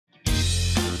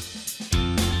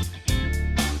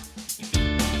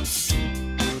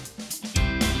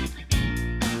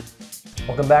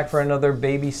Welcome back for another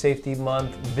Baby Safety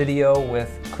Month video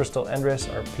with Crystal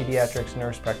Endres, our Pediatric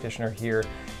Nurse Practitioner here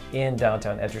in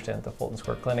downtown Edgerton at the Fulton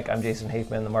Square Clinic. I'm Jason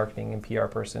Hafman, the marketing and PR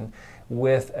person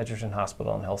with Edgerton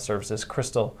Hospital and Health Services.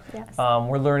 Crystal, yes.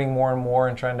 We're learning more and more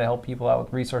and trying to help people out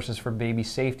with resources for baby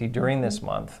safety during this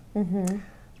month.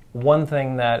 One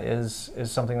thing that is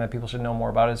something that people should know more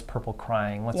about is purple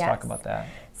crying. Let's talk about that.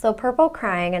 So purple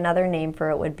crying, another name for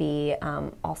it would be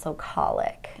also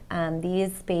colic.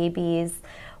 These babies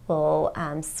will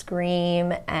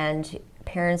scream and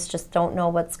parents just don't know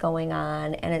what's going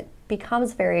on, and it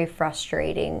becomes very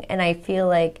frustrating. And I feel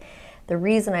like the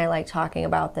reason I like talking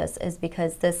about this is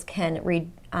because this can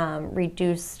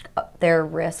reduce their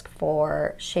risk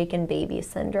for shaken baby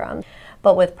syndrome.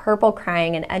 But with purple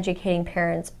crying and educating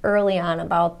parents early on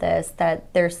about this,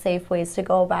 that there's safe ways to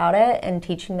go about it and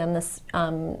teaching them the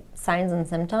signs and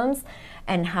symptoms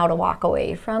and how to walk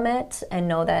away from it and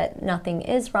know that nothing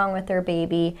is wrong with their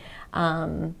baby,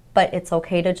 but it's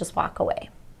okay to just walk away.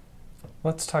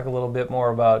 Let's talk a little bit more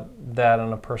about that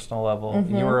on a personal level.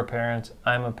 You're a parent,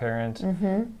 I'm a parent.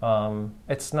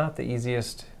 It's not the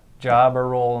easiest job or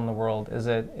role in the world, is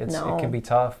it? No. It can be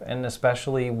tough, and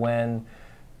especially when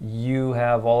you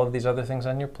have all of these other things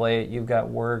on your plate. You've got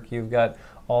work, you've got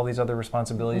all these other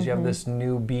responsibilities, you have this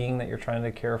new being that you're trying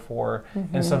to care for,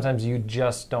 and sometimes you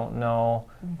just don't know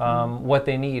what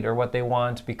they need or what they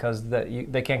want because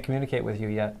they can't communicate with you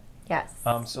yet. Yes.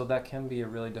 So that can be a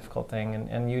really difficult thing,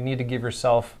 and you need to give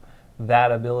yourself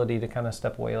that ability to kind of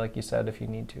step away, like you said, if you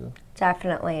need to.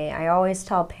 Definitely. I always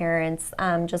tell parents,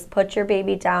 just put your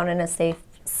baby down in a safe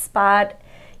spot.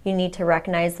 You need to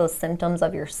recognize those symptoms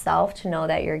of yourself to know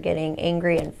that you're getting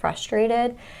angry and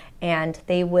frustrated, and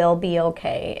they will be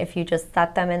okay. If you just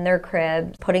set them in their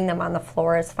crib, putting them on the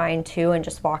floor is fine too, and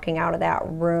just walking out of that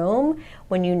room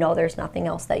when you know there's nothing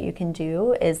else that you can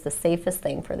do is the safest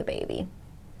thing for the baby.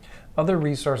 Other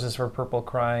resources for purple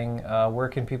crying, where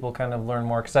can people kind of learn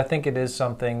more? Because I think it is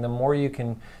something, the more you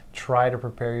can try to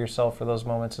prepare yourself for those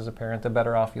moments as a parent, the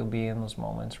better off you'll be in those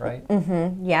moments, right?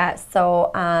 Yeah, so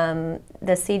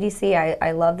the CDC,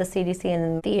 I love the CDC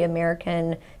and the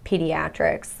American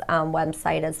Pediatrics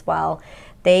website as well.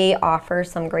 They offer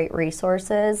some great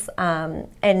resources,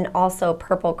 and also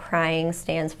purple crying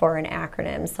stands for an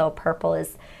acronym. So purple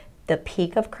is the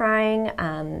peak of crying,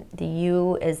 the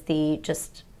U is the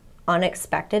just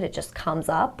unexpected, it just comes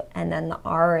up, and then the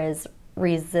R is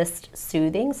resist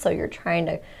soothing, so you're trying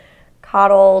to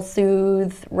coddle,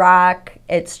 soothe, rock,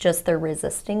 it's just they're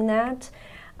resisting that.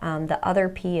 The other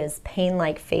P is pain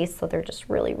like face, so they're just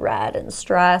really red and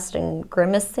stressed and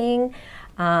grimacing,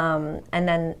 and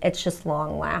then it's just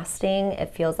long lasting.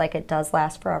 It feels like it does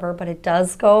last forever, but it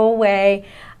does go away,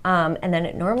 and then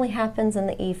it normally happens in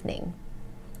the evening.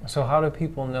 So how do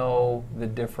people know the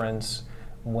difference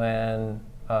when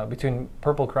between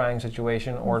purple crying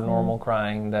situation or normal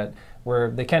crying, that where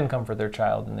they can comfort their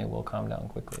child and they will calm down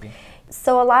quickly?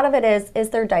 So a lot of it is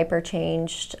their diaper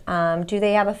changed? Do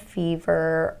they have a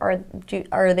fever?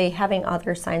 Are they having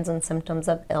other signs and symptoms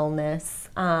of illness?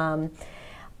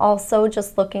 Also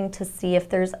just looking to see if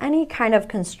there's any kind of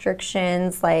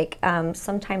constrictions, like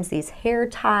sometimes these hair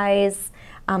ties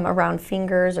around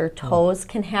fingers or toes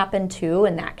can happen too,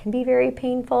 and that can be very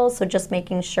painful. So just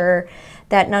making sure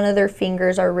that none of their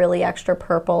fingers are really extra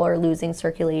purple or losing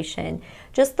circulation.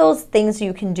 Just those things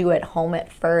you can do at home at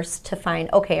first to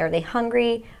find, okay, are they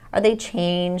hungry? Are they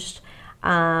changed?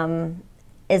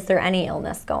 Is there any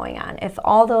illness going on? If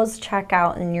all those check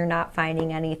out and you're not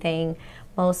finding anything,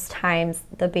 most times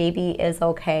the baby is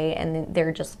okay and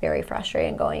they're just very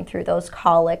frustrated going through those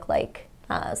colic-like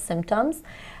symptoms.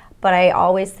 But I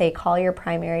always say call your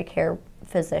primary care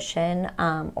physician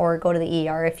or go to the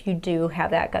ER if you do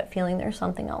have that gut feeling there's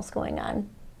something else going on.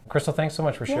 Crystal, thanks so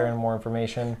much for sharing more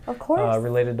information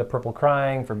related to purple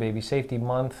crying for Baby Safety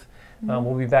Month.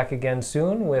 We'll be back again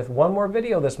soon with one more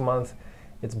video this month.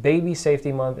 It's Baby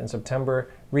Safety Month in September.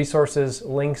 Resources,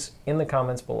 links in the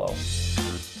comments below.